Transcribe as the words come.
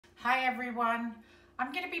Hi everyone.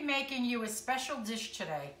 I'm going to be making you a special dish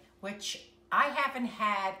today, which I haven't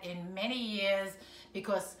had in many years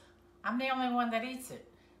because I'm the only one that eats it.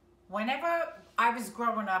 Whenever I was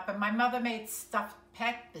growing up and my mother made stuffed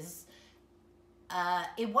peppers,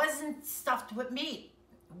 it wasn't stuffed with meat.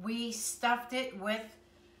 We stuffed it with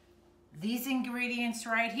these ingredients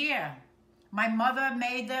right here. My mother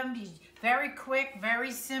made them very quick,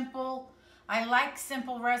 very simple. I like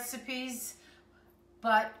simple recipes.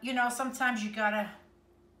 But, you know, sometimes you gotta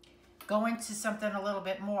go into something a little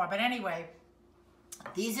bit more. But anyway,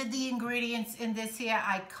 these are the ingredients in this here.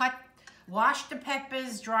 I washed the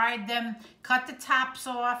peppers, dried them, cut the tops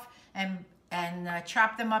off, and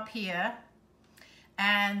chopped them up here.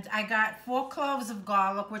 And I got 4 cloves of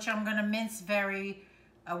garlic, which I'm gonna mince very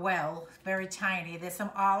very tiny. There's some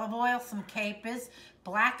olive oil, some capers,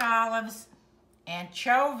 black olives,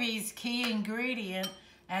 anchovies, key ingredient,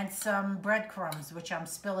 and some breadcrumbs, which I'm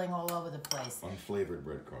spilling all over the place. Unflavored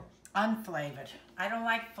breadcrumbs. Unflavored. I don't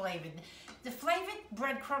like flavored. The flavored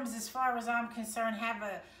breadcrumbs, as far as I'm concerned, have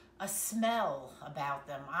a smell about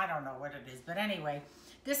them. I don't know what it is. But anyway,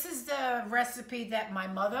 this is the recipe that my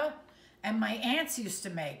mother and my aunts used to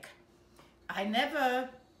make. We never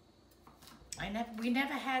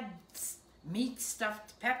had meat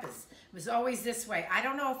stuffed peppers. It was always this way. I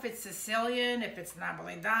don't know if it's Sicilian, if it's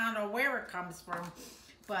Napolitan, or where it comes from.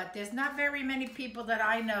 But there's not very many people that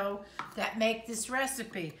I know that make this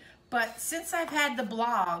recipe. But since I've had the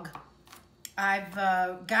blog, I've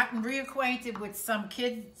gotten reacquainted with some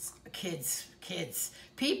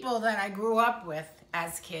people that I grew up with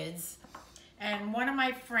as kids. And one of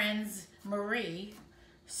my friends, Marie,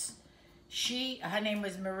 her name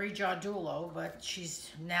was Marie Giardulo, but she's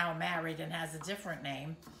now married and has a different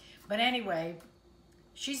name. But anyway,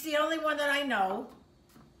 she's the only one that I know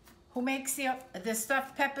who makes the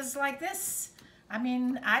stuffed peppers like this. I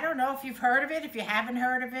mean, I don't know if you've heard of it, if you haven't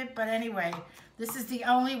heard of it, but anyway, this is the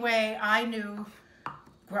only way I knew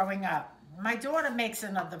growing up. My daughter makes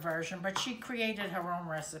another version, but she created her own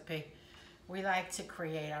recipe. We like to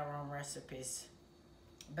create our own recipes.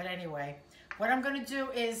 But anyway, what I'm gonna do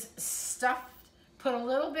is put a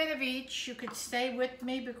little bit of each. You could stay with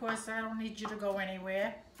me because I don't need you to go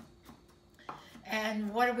anywhere.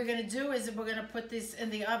 And what we're gonna do is we're gonna put this in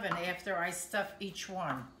the oven after I stuff each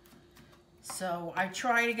one. So I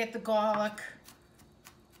try to get the garlic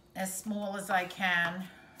as small as I can.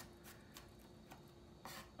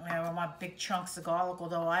 I want big chunks of garlic,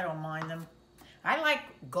 although I don't mind them. I like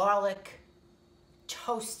garlic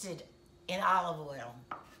toasted in olive oil.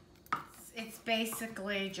 It's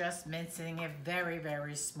basically just mincing it very,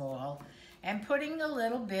 very small and putting a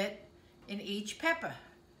little bit in each pepper,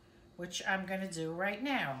 which I'm gonna do right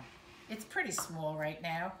now. It's pretty small right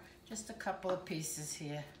now, just a couple of pieces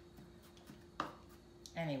here.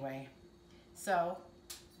 Anyway, so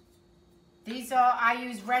I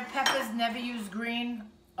use red peppers, never use green,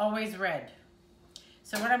 always red.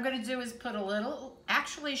 So what I'm gonna do is put a little,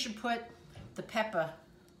 actually you should put the pepper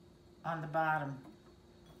on the bottom.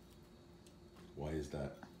 Why is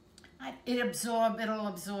that? It'll absorb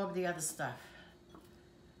the other stuff.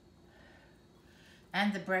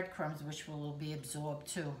 And the breadcrumbs, which will be absorbed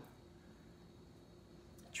too.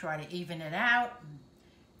 Try to even it out.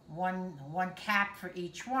 One cap for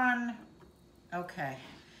each one. Okay.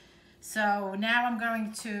 So now I'm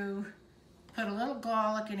going to put a little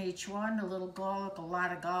garlic in each one. A little garlic, a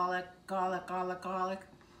lot of garlic, garlic, garlic, garlic.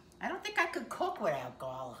 I don't think I could cook without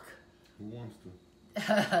garlic. Who wants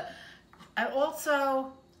to? And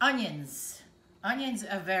also onions. Onions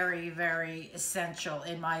are very, very essential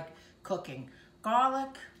in my cooking.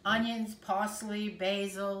 Garlic, onions, parsley,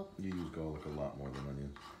 basil. You use garlic a lot more than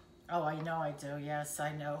onions. Oh, I know I do. Yes,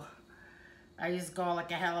 I know. I use garlic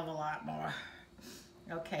a hell of a lot more.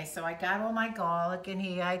 Okay, so I got all my garlic in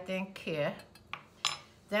here, I think, here.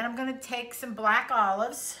 Then I'm going to take some black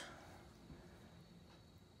olives.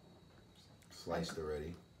 Sliced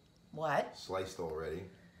already. What? Sliced already.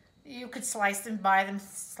 You could slice them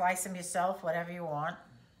yourself, whatever you want.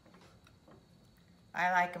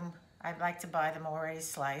 I like them. I'd like to buy them already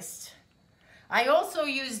sliced. I also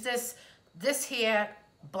use this here,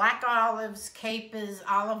 black olives, capers,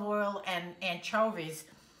 olive oil, and anchovies.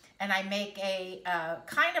 And I make a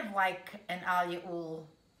kind of like an aglio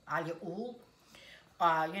olio,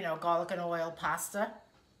 you know, garlic and oil pasta.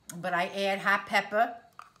 But I add hot pepper,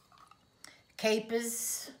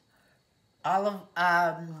 capers,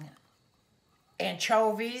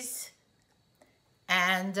 anchovies,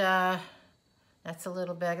 and that's a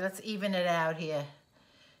little bit. Let's even it out here.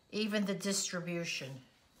 Even the distribution.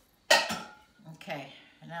 Okay,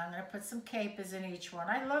 and now I'm gonna put some capers in each one.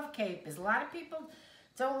 I love capers. A lot of people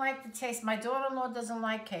don't like the taste. My daughter-in-law doesn't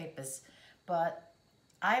like capers, but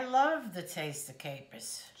I love the taste of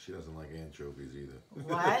capers. She doesn't like anchovies either.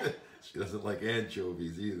 What? She doesn't like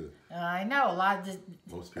anchovies either. I know a lot of the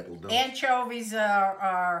Most people don't. anchovies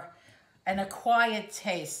are an acquired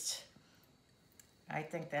taste. I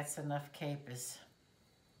think that's enough capers.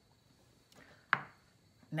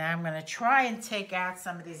 Now I'm going to try and take out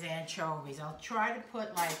some of these anchovies. I'll try to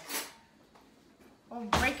put like, well,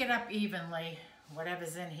 break it up evenly,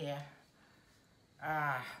 whatever's in here.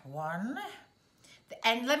 One.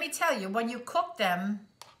 And let me tell you, when you cook them,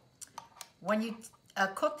 when you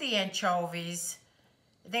cook the anchovies,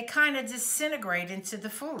 they kind of disintegrate into the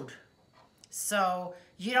food. So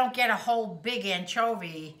you don't get a whole big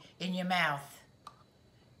anchovy in your mouth.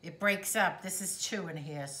 It breaks up. This is 2 in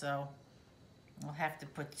here, so I'll have to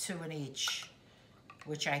put 2 in each,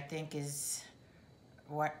 which I think is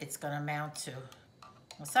what it's going to amount to.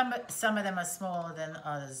 Well, some of them are smaller than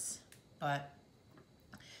others, but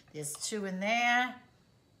there's 2 in there,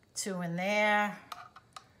 2 in there,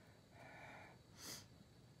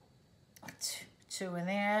 2 in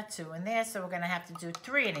there, 2 in there, so we're going to have to do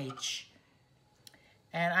 3 in each.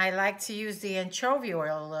 And I like to use the anchovy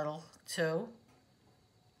oil a little, too.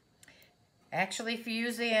 Actually, if you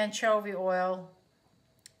use the anchovy oil,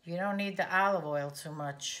 you don't need the olive oil too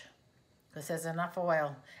much because there's enough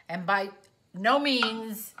oil. And by no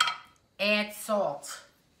means add salt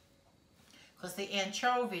because the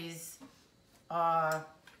anchovies are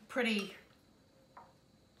pretty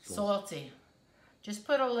salty. Just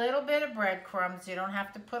put a little bit of breadcrumbs. You don't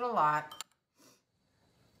have to put a lot.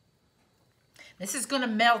 This is going to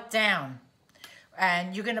melt down.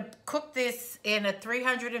 And you're going to cook this in a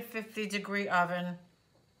 350-degree oven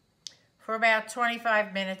for about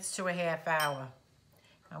 25 minutes to a half hour.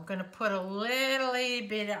 I'm going to put a little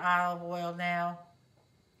bit of olive oil now.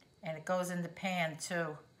 And it goes in the pan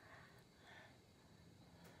too.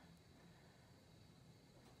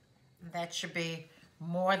 That should be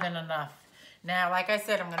more than enough. Now, like I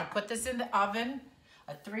said, I'm going to put this in the oven,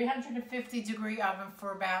 a 350-degree oven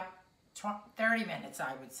for about 30 minutes,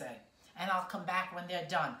 I would say. And I'll come back when they're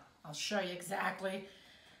done. I'll show you exactly.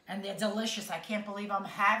 And they're delicious. I can't believe I'm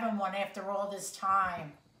having one after all this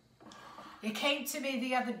time. It came to me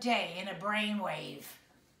the other day in a brainwave.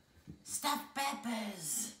 Stuffed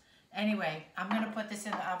peppers. Anyway, I'm going to put this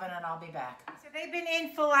in the oven and I'll be back. So they've been in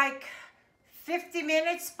for like 50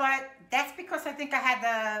 minutes, but that's because I think I had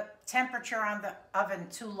the temperature on the oven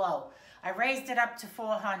too low. I raised it up to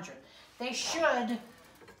 400. They should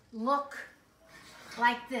look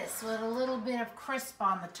like this with a little bit of crisp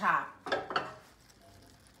on the top.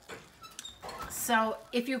 So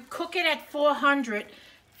if you cook it at 400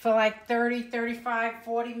 for like 30, 35,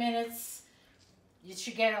 40 minutes, you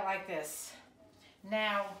should get it like this.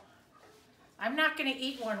 Now, I'm not going to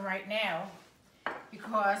eat one right now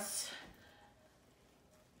because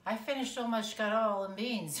I finished almost got all the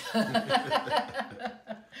beans.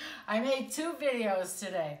 I made 2 videos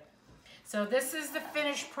today. So this is the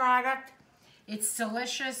finished product. It's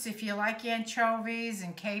delicious if you like anchovies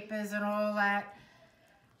and capers and all that.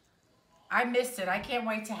 I missed it. I can't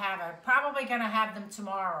wait to have it. Probably going to have them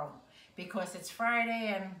tomorrow because it's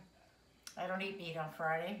Friday and I don't eat meat on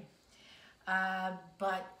Friday.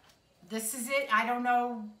 But this is it. I don't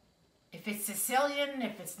know if it's Sicilian,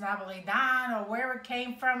 if it's Napolitan, or where it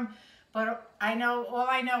came from. But all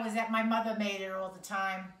I know is that my mother made it all the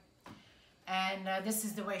time. And this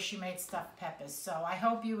is the way she made stuffed peppers. So I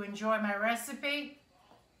hope you enjoy my recipe.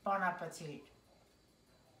 Bon appetit.